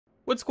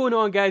What's going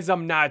on, guys?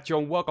 I'm Nacho,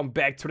 and welcome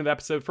back to another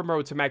episode from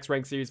Road to Max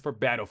Rank series for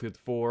Battlefield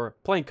 4.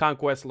 Playing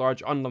Conquest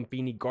Large on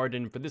Lumpini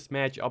Garden. For this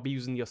match, I'll be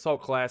using the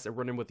Assault class and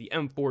running with the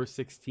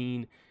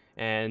M416.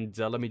 And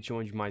let me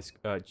change my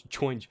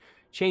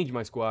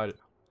squad.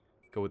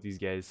 Go with these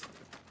guys.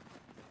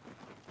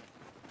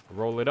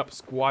 Roll it up,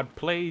 squad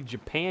play.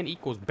 Japan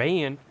equals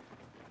ban.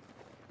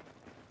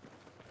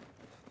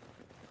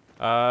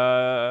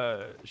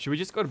 Should we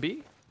just go to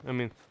B? I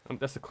mean,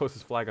 that's the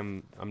closest flag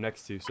I'm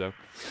next to, so.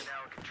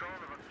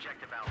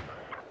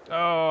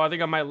 Oh, I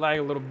think I might lag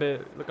a little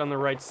bit. Look on the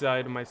right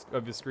side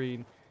of the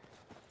screen.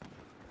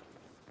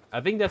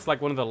 I think that's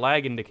like one of the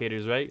lag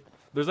indicators, right?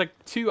 There's like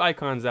two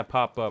icons that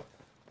pop up.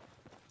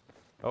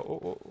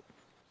 Oh.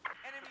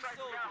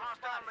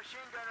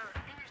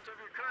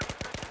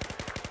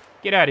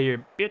 Get out of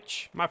here,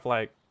 bitch. My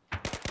flag.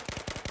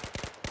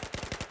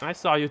 I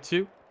saw you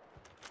too.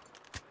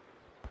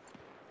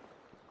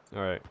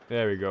 Alright,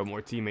 there we go.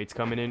 More teammates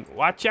coming in.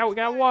 Watch out, we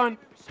got one.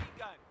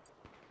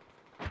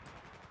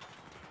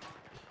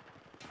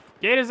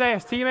 Get his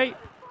ass, teammate.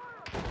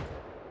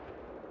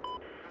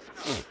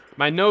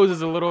 My nose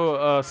is a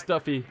little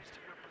stuffy.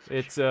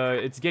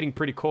 It's getting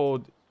pretty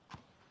cold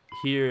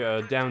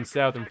here down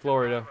south in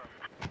Florida.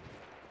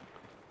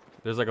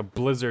 There's like a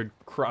blizzard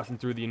crossing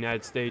through the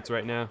United States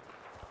right now.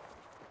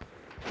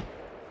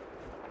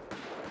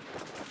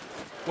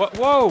 What?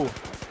 Whoa!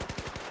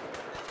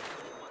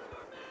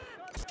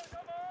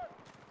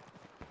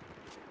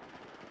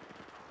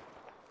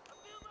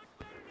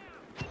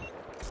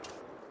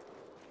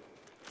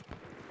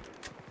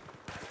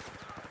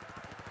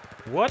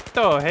 What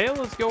the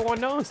hell is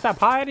going on? Stop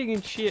hiding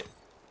and shit.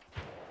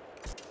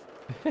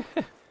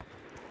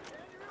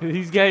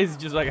 These guys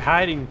just like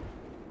hiding.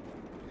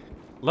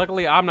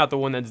 Luckily, I'm not the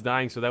one that's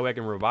dying, so that way I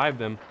can revive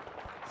them.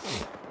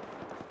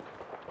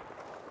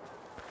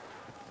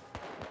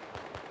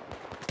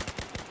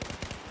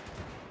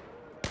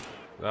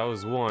 That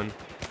was one.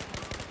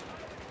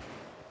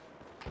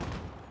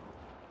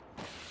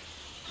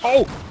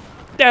 Oh!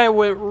 That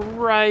went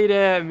right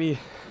at me.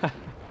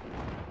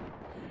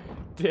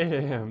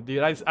 Damn,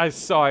 dude, I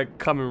saw it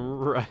coming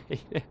right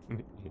at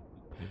me.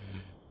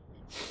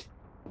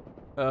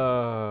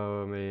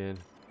 Oh, man.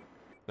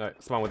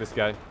 Alright, spawn with this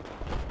guy.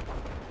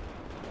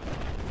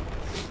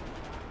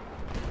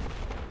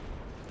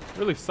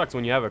 Really sucks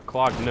when you have a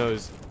clogged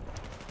nose.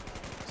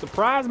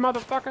 Surprise,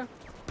 motherfucker!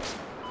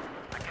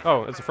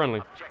 Oh, it's a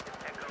friendly.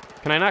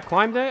 Can I not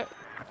climb that?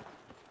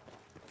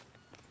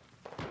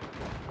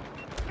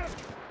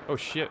 Oh,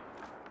 shit.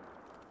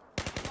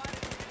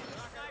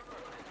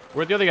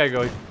 Where'd the other guy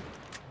go?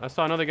 I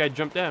saw another guy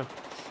jump down.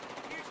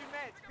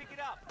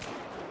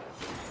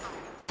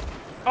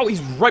 Oh, he's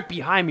right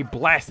behind me,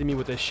 blasting me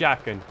with a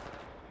shotgun.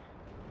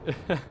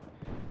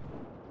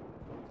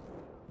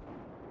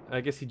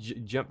 I guess he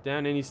jumped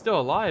down, and he's still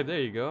alive.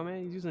 There you go,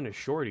 man. He's using a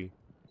shorty.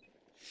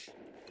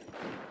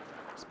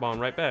 Spawn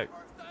right back.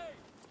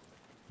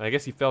 I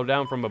guess he fell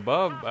down from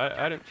above.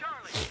 I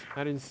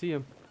didn't see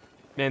him.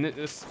 Man,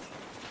 this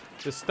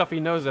stuffy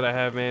nose that I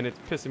have, man, it's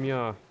pissing me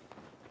off.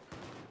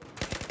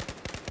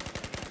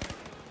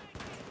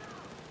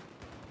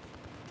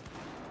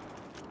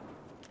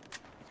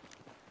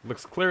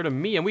 Looks clear to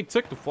me, and we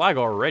took the flag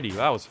already.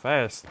 That was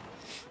fast.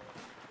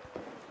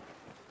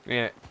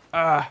 Yeah.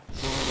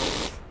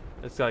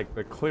 It's like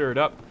they clear it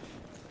up.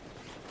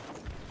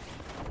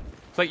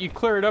 It's like you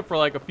clear it up for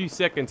like a few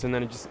seconds, and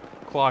then it just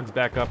clogs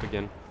back up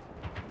again.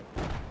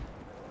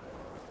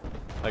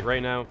 Like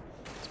right now,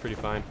 it's pretty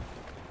fine.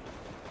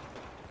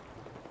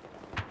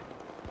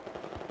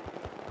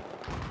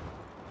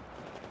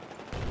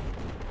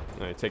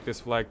 Alright, take this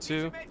flag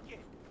too.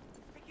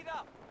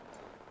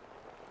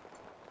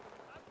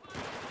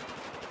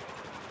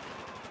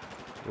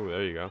 Oh,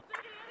 there you go.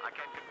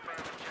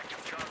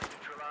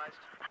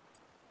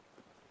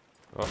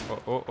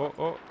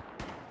 Oh.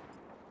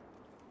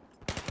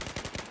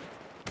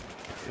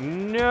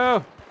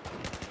 No!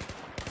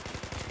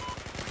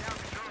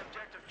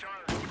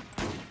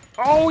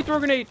 Oh, he threw a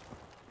grenade!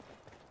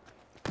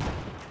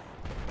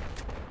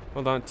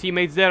 Hold on,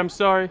 teammate's dead, I'm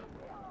sorry.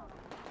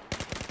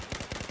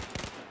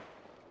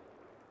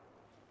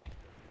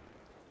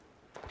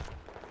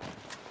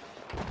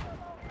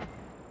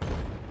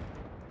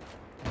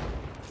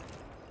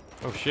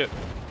 Oh shit.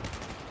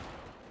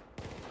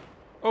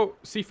 Oh,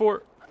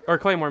 C4 or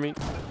Claymore, I mean.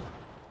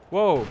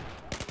 Whoa.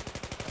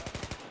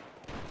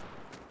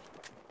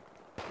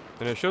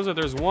 And it shows that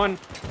there's one.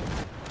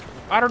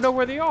 I don't know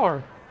where they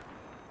are.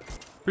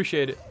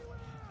 Appreciate it.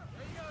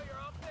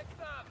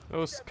 That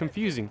was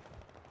confusing.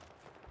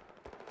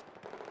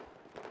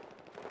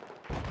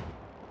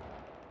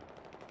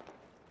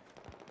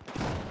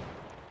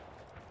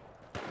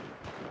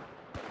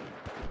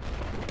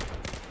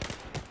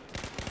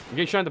 You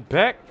getting shot in the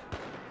back?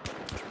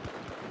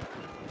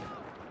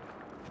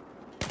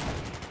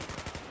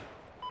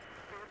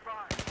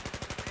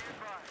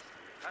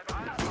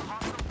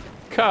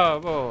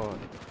 Come on.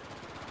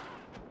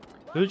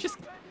 They're just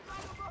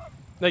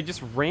like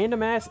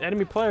random ass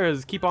enemy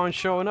players keep on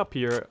showing up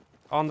here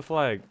on the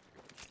flag.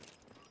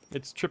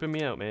 It's tripping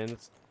me out, man.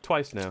 It's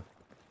twice now.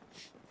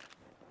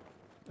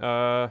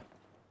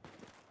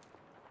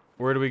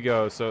 Where do we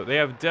go? So they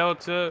have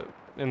Delta,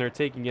 and they're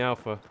taking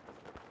Alpha.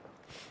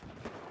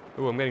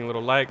 Ooh, I'm getting a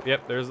little lag.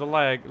 Yep, there's the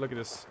lag. Look at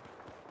this.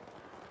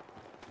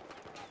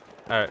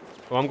 Alright.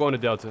 Well, I'm going to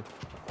Delta.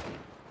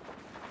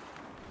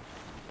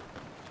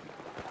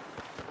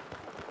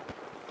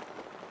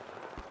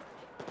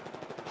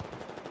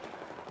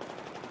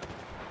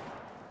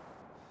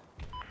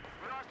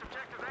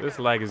 This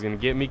lag is gonna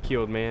get me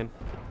killed, man.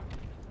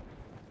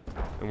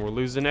 And we're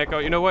losing Echo.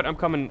 You know what? I'm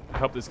coming to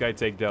help this guy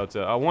take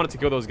Delta. I wanted to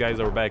kill those guys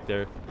that were back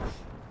there.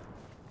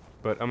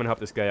 But I'm gonna help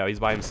this guy out. He's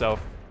by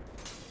himself.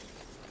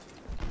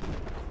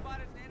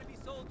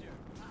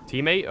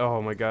 Teammate?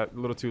 Oh my god, a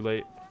little too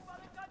late.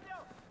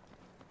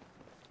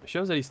 It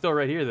shows that he's still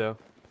right here, though.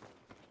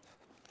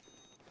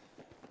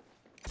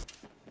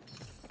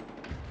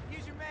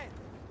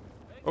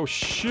 Oh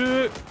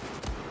shit!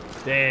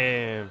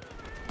 Damn.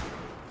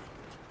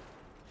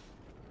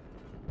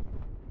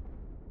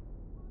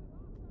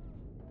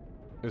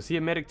 Was he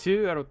a medic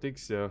too? I don't think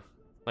so.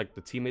 Like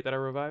the teammate that I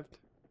revived?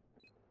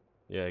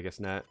 Yeah, I guess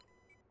not.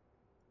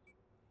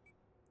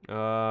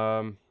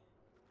 I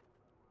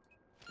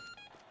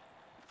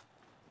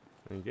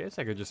guess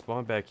I could just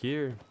spawn back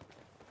here.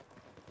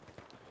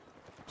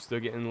 Still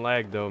getting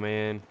lagged though,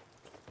 man.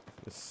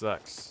 This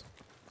sucks.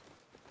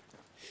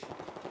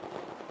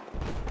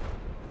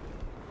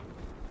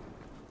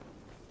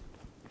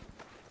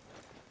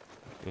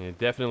 Yeah,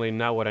 definitely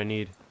not what I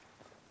need.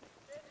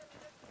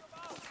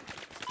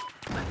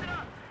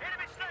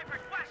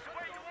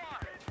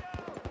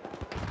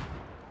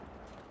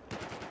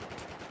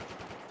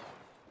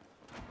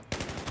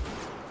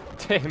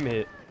 Damn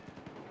it.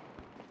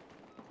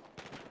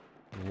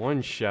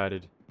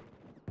 One-shotted.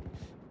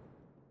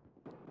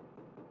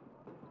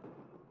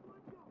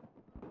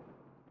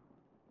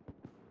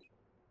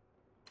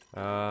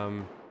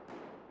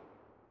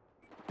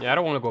 Yeah, I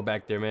don't want to go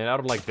back there, man. I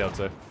don't like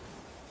Delta.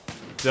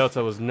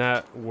 Delta was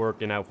not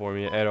working out for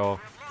me at all.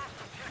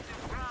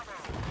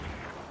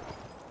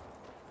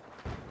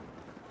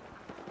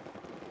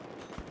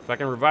 If I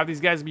can revive these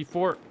guys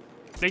before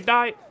they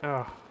die.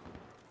 Oh.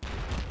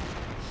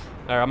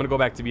 Alright, I'm gonna go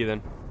back to B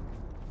then.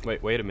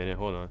 Wait a minute,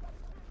 hold on.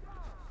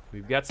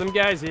 We've got some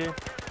guys here.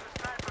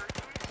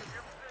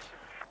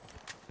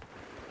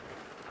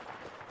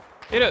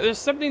 You know, there's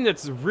something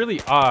that's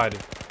really odd.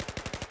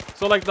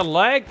 So like the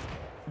lag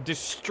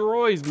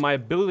destroys my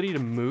ability to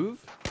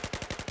move,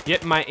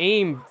 yet my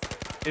aim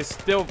is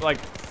still like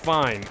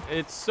fine.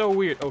 It's so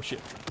weird. Oh shit.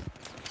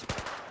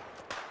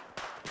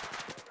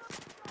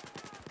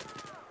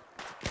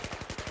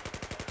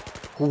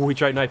 Ooh, we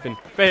tried knifing.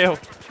 Fail.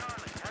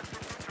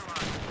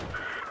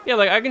 Yeah,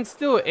 like I can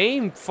still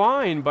aim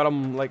fine, but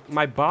I'm like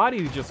my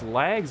body just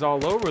lags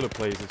all over the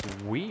place.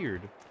 It's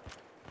weird.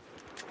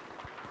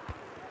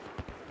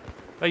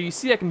 Like you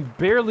see, I can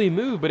barely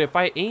move, but if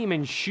I aim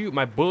and shoot,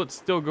 my bullets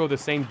still go the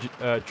same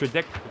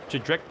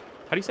trajectory.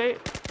 How do you say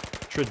it?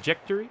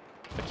 Trajectory?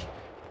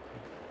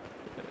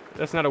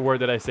 That's not a word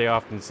that I say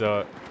often,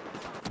 so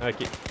I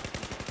can't.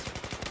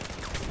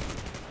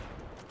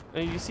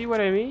 You see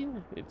what I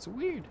mean? It's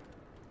weird.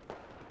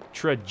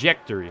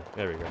 Trajectory.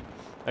 There we go.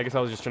 I guess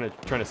I was just trying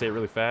to say it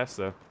really fast,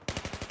 so.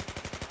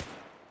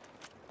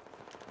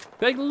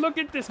 Like, look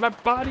at this. My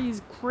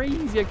body's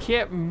crazy. I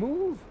can't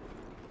move.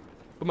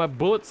 But my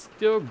bullets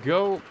still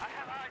go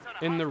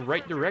in the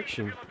right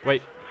direction.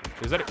 Wait,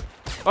 is that it?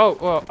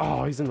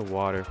 Oh, he's in the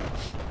water.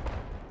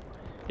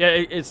 Yeah,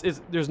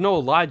 it's there's no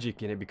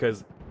logic in it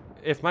because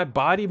if my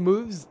body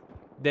moves,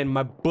 then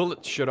my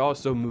bullets should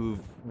also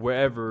move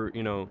wherever,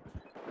 you know,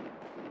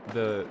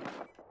 the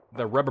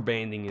rubber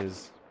banding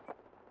is.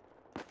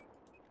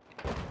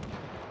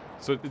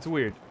 So it's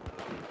weird.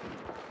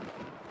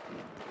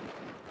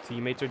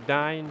 Teammates are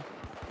dying.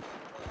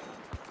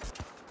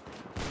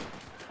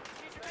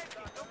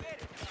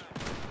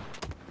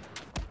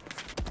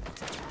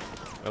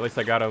 At least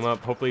I got him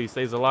up. Hopefully he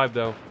stays alive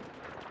though.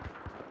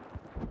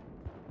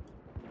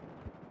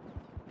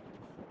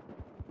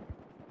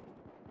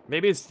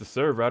 Maybe it's the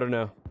server, I don't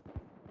know.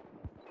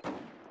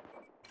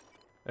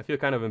 I feel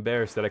kind of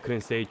embarrassed that I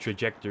couldn't say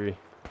trajectory.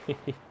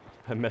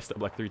 I messed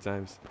up like 3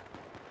 times.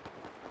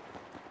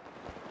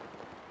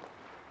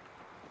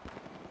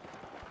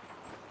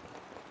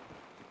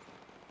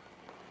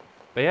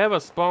 They have a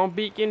spawn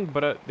beacon,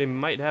 but they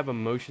might have a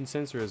motion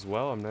sensor as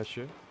well. I'm not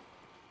sure.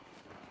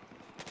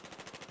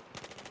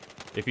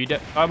 If you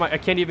I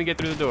can't even get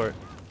through the door.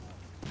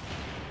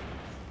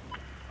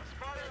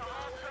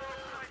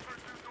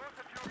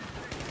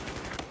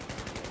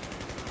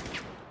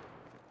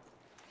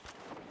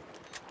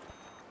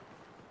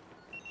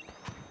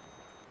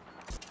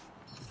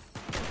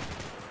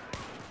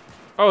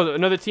 Oh,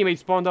 another teammate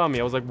spawned on me.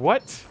 I was like,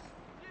 what?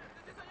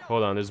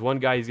 Hold on, there's one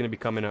guy, he's gonna be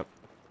coming up.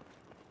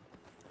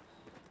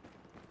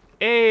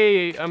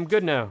 Hey, I'm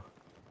good now.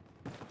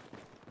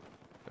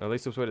 At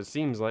least that's what it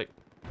seems like.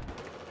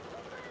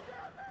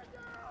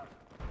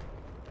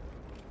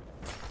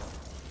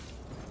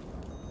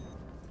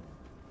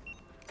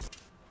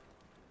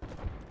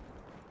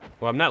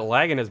 Well, I'm not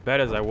lagging as bad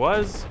as I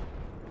was.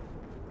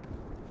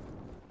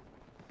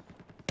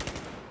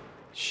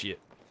 Shit.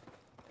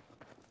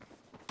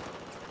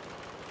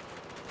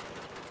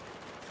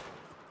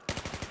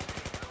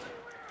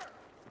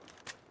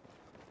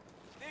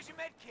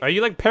 Are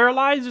you like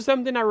paralyzed or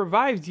something? I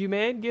revived you,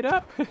 man. Get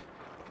up. What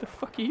the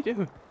fuck are you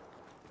doing?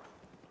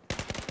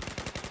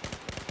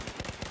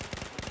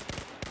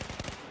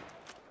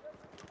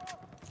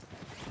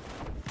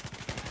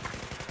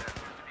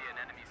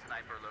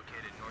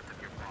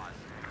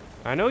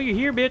 I know you're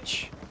here,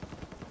 bitch.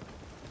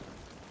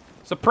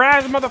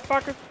 Surprise,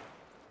 motherfucker.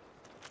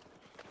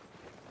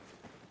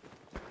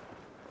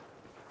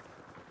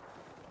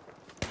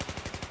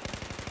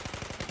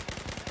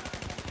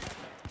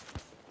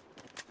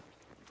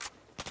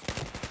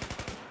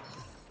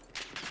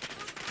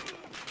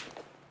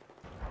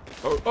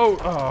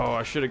 Oh,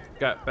 I should have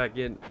got back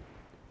in.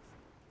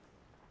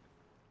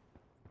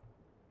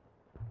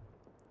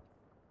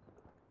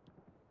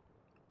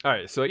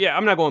 Alright, so yeah,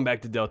 I'm not going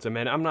back to Delta,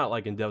 man. I'm not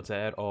liking Delta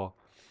at all.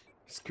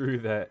 Screw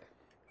that.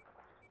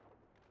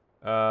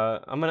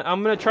 I'm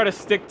gonna try to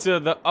stick to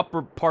the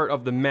upper part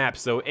of the map,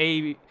 so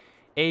A,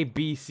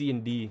 B, C,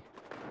 and D.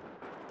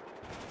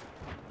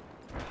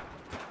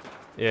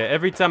 Yeah,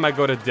 every time I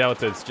go to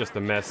Delta, it's just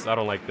a mess. I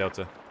don't like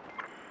Delta.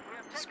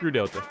 Screw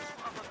Delta.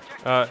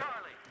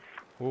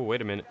 Oh,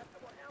 wait a minute.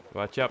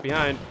 Watch out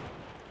behind.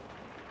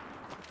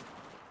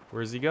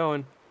 Where's he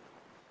going?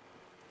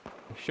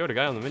 I showed a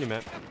guy on the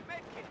minimap.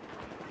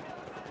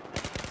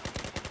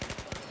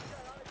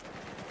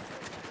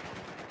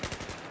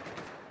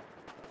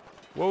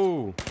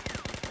 Whoa.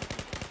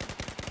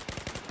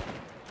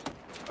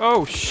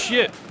 Oh,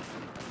 shit.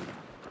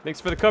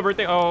 Thanks for the cover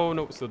thing. Oh,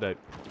 no, still dead.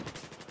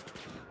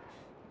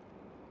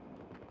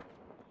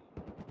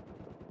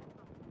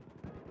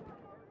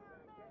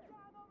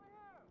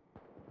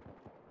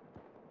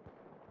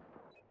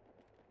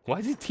 Why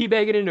is he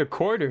teabagging in a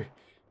corner?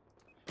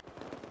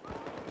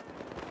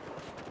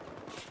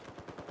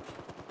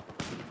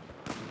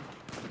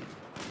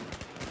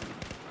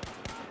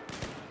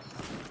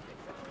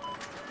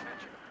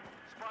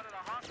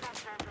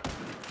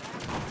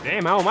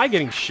 Damn, how am I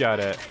getting shot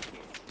at?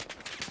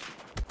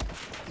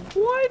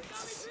 What?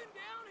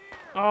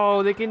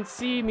 Oh, they can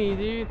see me,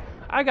 dude.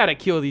 I gotta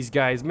kill these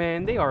guys,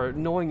 man. They are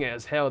annoying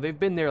as hell. They've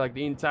been there like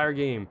the entire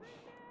game.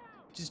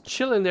 Just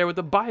chilling there with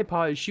the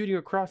bipod shooting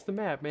across the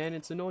map, man.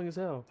 It's annoying as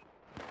hell.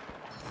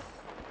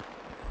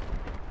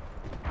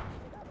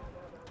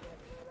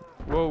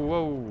 Whoa,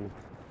 whoa.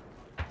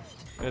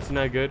 That's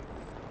not good.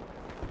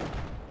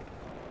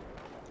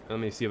 Let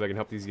me see if I can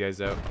help these guys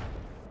out.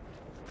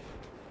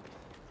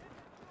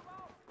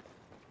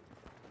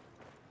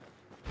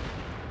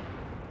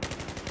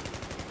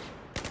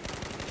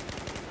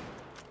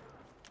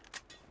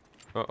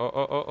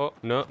 Oh.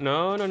 No.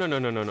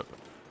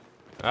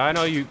 I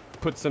know you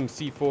put some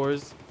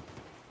C4s.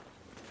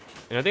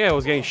 And I think I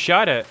was getting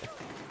shot at.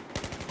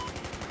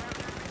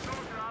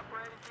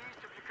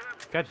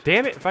 God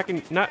damn it, if I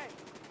can not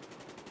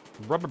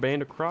rubber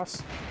band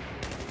across.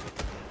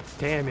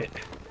 Damn it.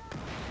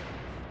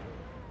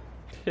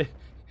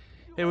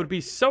 It would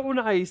be so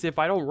nice if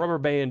I don't rubber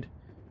band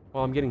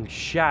while I'm getting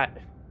shot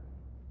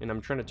and I'm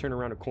trying to turn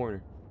around a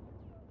corner.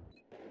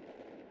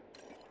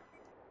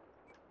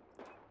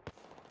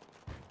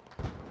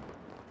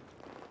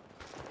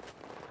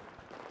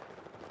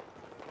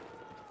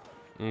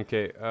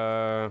 Okay,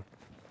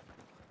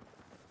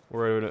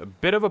 we're in a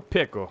bit of a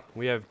pickle.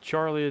 We have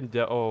Charlie and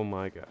oh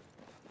my god.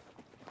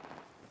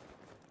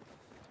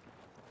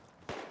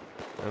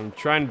 I'm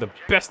trying the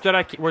best that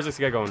I can. Where's this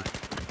guy going?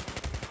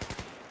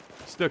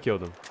 Still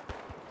killed him.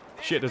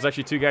 Shit, there's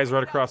actually two guys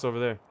right across over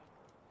there.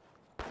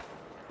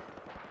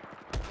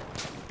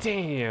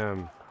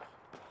 Damn.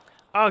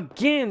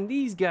 Again,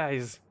 these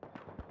guys.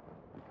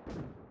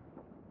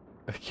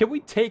 Can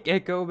we take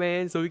Echo,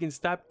 man, so we can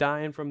stop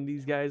dying from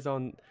these guys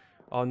on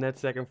that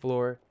second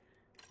floor?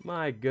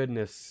 My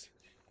goodness.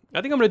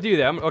 I think I'm gonna do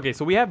that. Okay,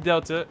 so we have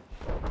Delta.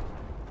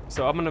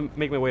 So I'm gonna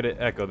make my way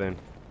to Echo then.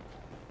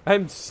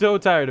 I'm so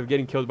tired of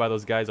getting killed by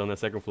those guys on that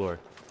second floor.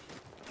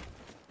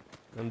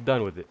 I'm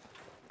done with it.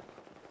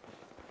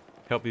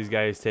 Help these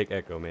guys take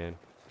Echo, man.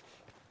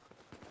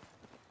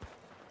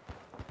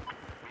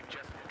 We've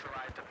just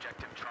neutralized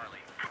objective Charlie.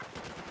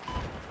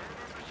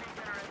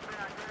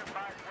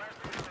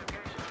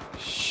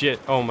 Shit.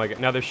 Oh my god.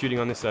 Now they're shooting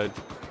on this side.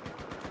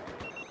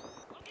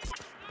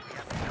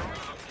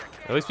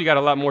 At least we got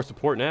a lot more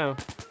support now.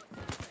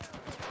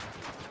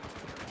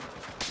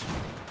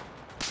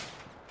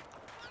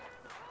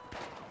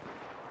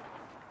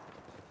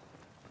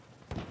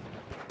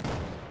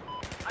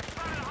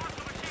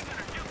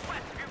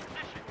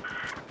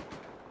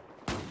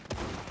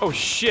 Oh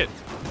shit.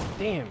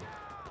 Damn.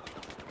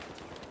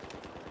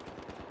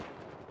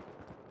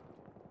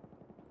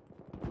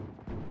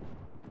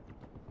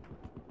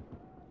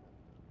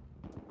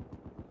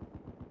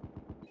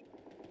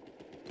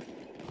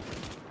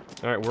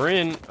 All right, we're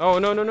in. Oh,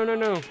 no.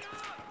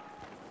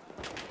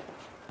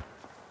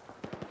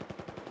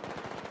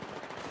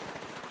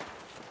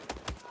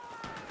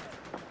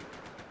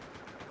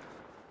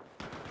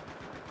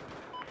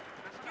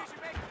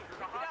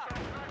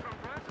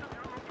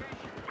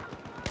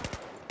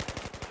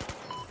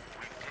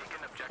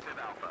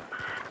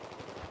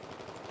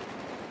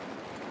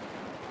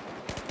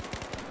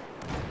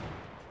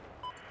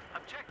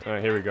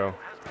 Alright, here we go.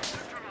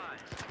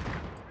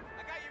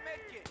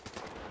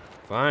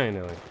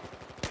 Finally.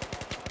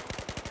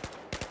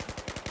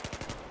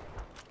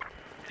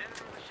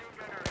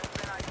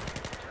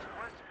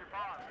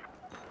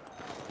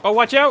 Oh,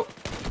 watch out!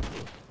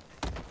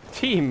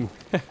 Team!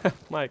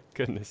 My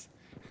goodness.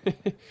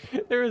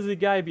 There was a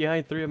guy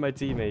behind 3 of my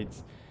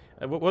teammates.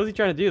 What was he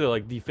trying to do though?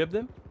 Like defib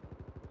them?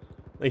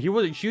 Like he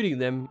wasn't shooting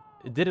them.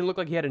 It didn't look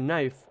like he had a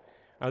knife.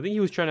 I think he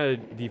was trying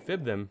to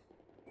defib them.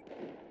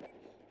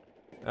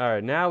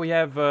 Alright, now we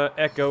have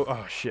Echo.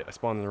 Oh shit, I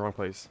spawned in the wrong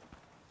place.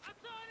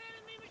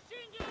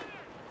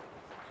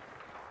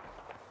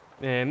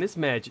 Man, this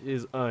match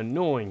is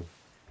annoying.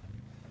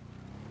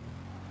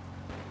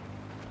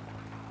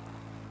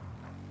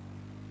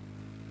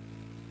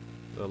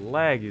 The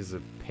lag is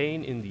a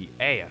pain in the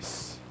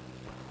ass.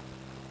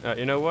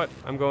 You know what?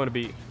 I'm going to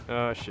be...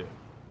 shit.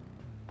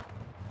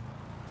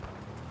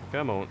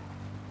 Come on.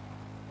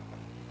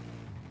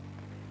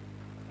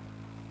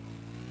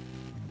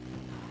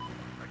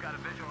 I got a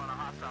visual on a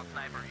hostile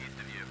sniper east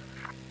of you.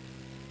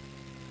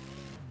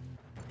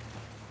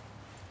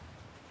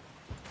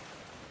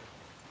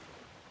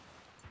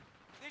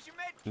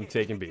 I'm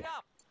taking B.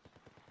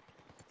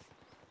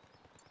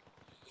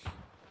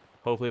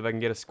 Hopefully if I can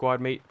get a squad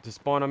mate to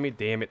spawn on me.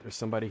 Damn it, there's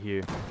somebody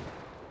here.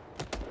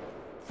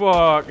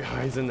 Fuck!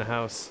 Oh, he's in the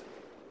house.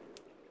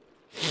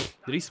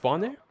 Did he spawn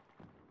there?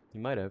 He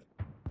might have.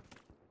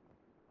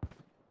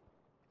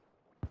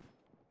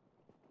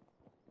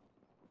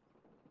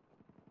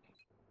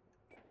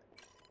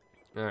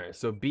 Alright,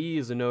 so B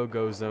is a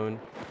no-go zone.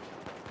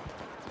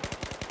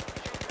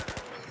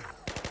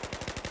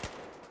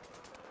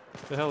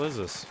 What the hell is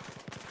this?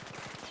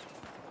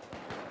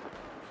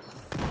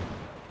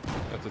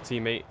 That's a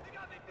teammate.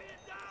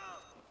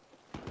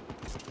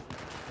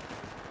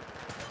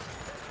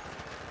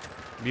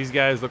 These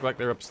guys look like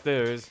they're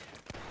upstairs.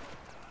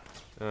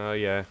 Oh,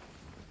 yeah.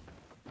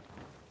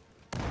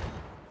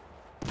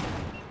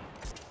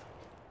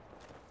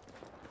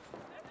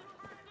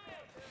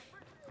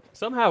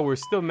 Somehow we're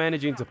still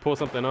managing to pull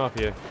something off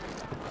here.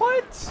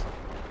 What?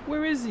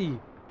 Where is he?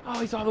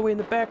 Oh, he's all the way in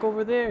the back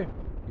over there.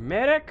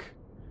 Medic?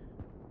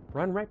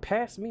 Run right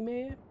past me,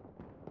 man.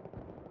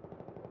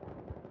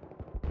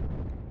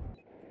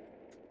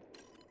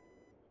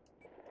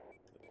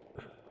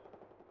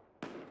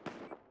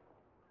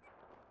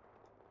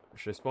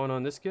 Should I spawn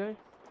on this guy?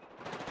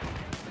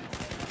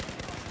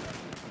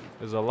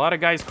 There's a lot of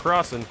guys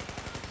crossing.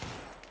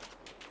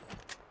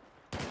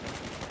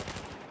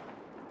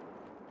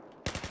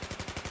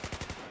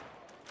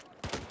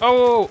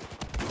 Oh!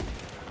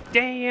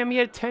 Damn, he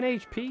had 10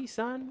 HP,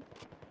 son.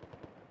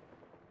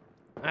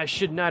 I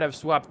should not have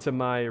swapped to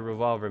my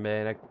revolver,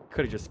 man. I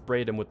could have just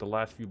sprayed him with the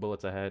last few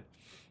bullets I had.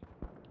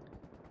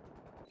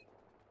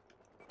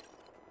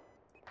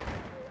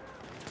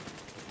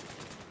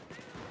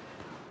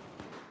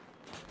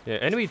 Yeah,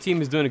 enemy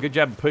team is doing a good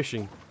job of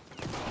pushing.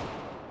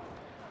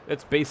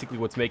 That's basically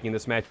what's making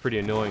this match pretty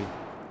annoying.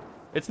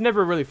 It's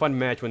never a really fun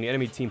match when the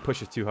enemy team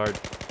pushes too hard.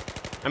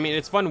 I mean,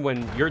 it's fun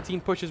when your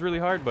team pushes really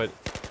hard, but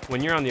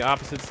when you're on the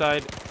opposite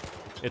side,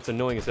 it's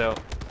annoying as hell.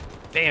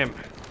 Damn!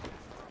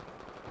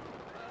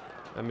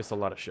 I missed a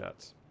lot of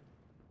shots.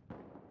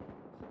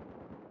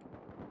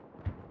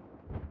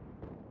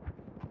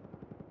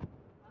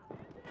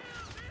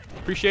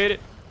 Appreciate it.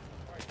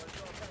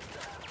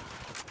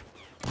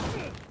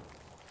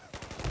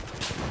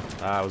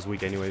 I was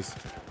weak anyways.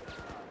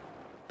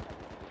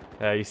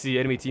 You see,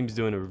 enemy team's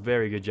doing a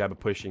very good job of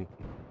pushing.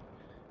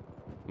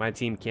 My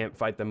team can't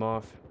fight them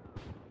off.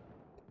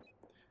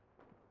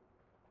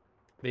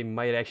 They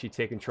might actually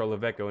take control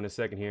of Echo in a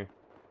second here.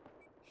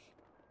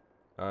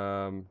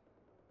 Okay,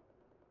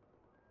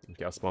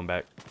 I'll spawn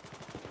back.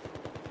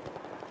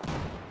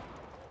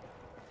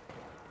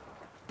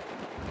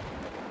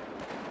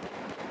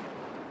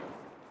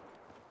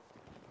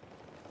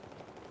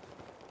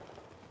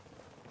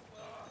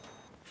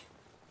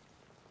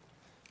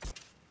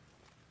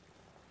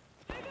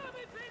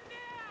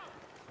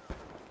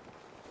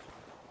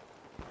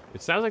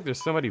 It sounds like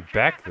there's somebody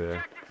back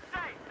there.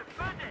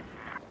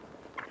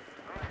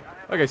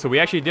 Okay, so we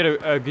actually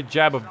did a good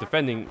job of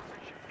defending,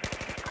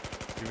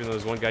 even though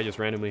there's one guy just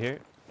randomly here.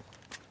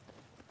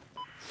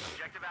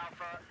 Objective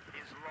Alpha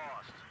is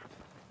lost.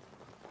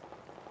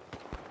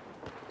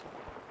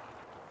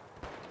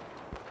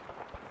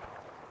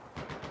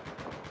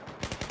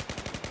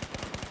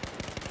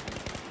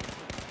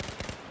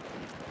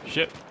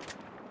 Shit.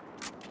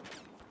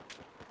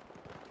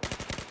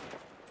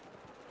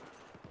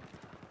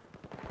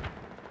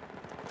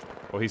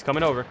 Well, he's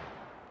coming over.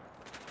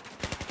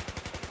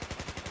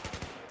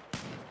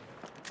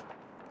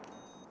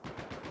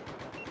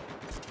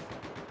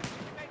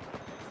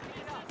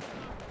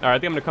 Alright, I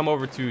think I'm gonna come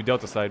over to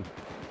Delta side.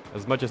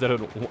 As much as I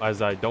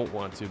don't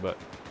want to, but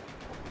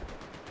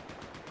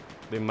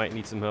they might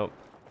need some help.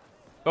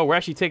 Oh, we're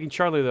actually taking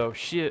Charlie though.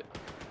 Shit.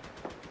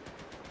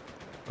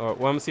 Alright,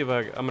 well, I'm gonna see if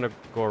I'm gonna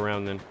go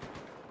around then.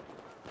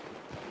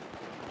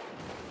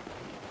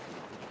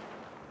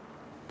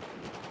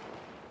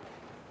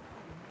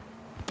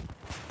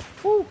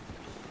 Woo.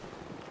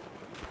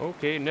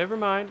 Okay, never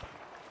mind.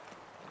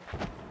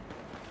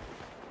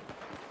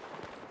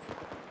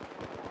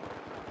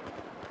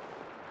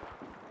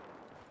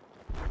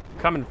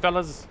 Coming,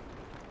 fellas.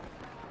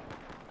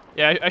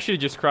 Yeah, I should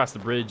have just crossed the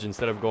bridge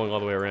instead of going all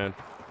the way around.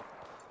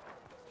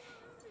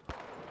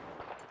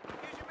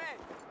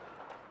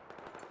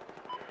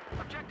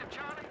 Objective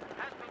Charlie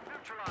has been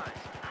neutralized.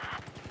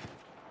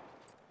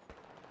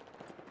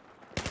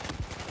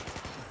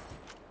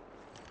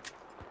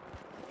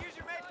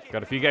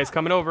 Got a few guys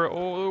coming over.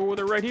 Oh,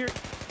 they're right here.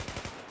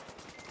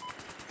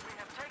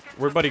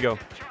 Where'd Buddy go?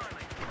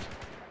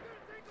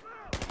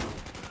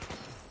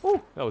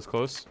 Ooh, that was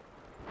close.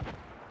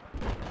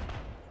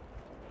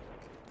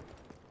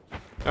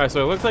 Alright,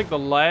 so it looks like the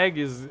lag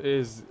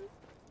is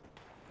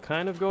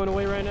kind of going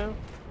away right now.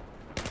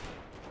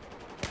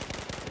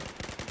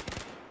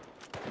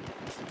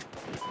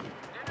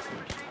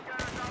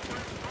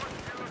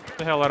 Get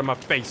the hell out of my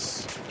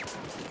face.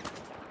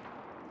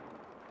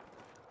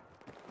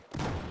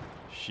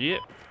 Shit.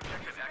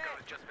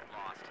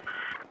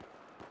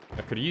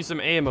 I could use some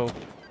ammo.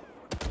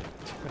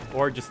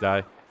 Or just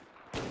die.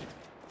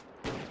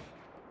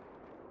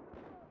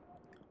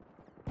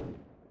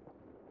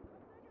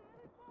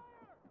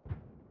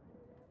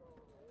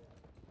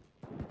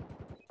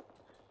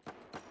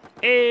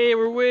 Hey,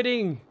 we're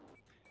winning!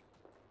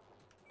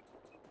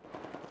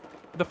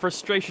 The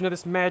frustration of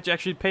this match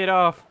actually paid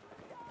off.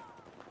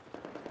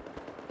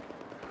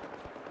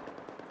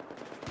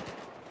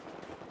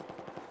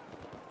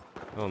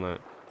 Hold on.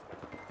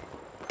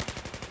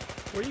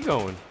 Where are you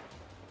going?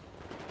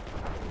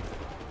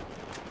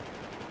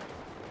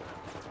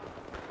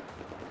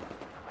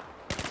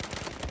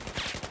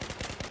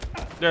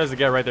 There's a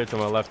guy right there to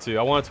my left too.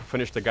 I wanted to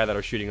finish the guy that I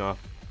was shooting off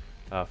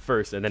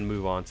first and then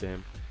move on to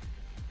him.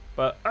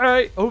 But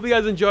alright, I hope you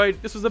guys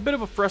enjoyed. This was a bit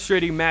of a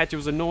frustrating match. It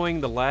was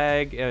annoying, the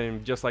lag,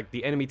 and just like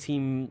the enemy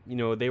team, you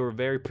know, they were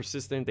very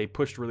persistent. They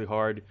pushed really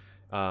hard.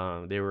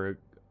 They were,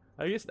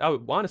 I guess I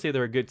would want to say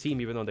they're a good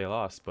team even though they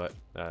lost, but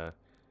I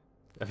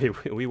mean,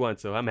 we won,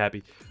 so I'm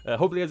happy.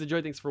 Hopefully you guys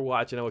enjoyed. Thanks for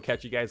watching. I will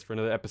catch you guys for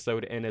another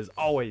episode, and as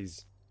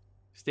always,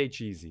 stay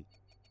cheesy.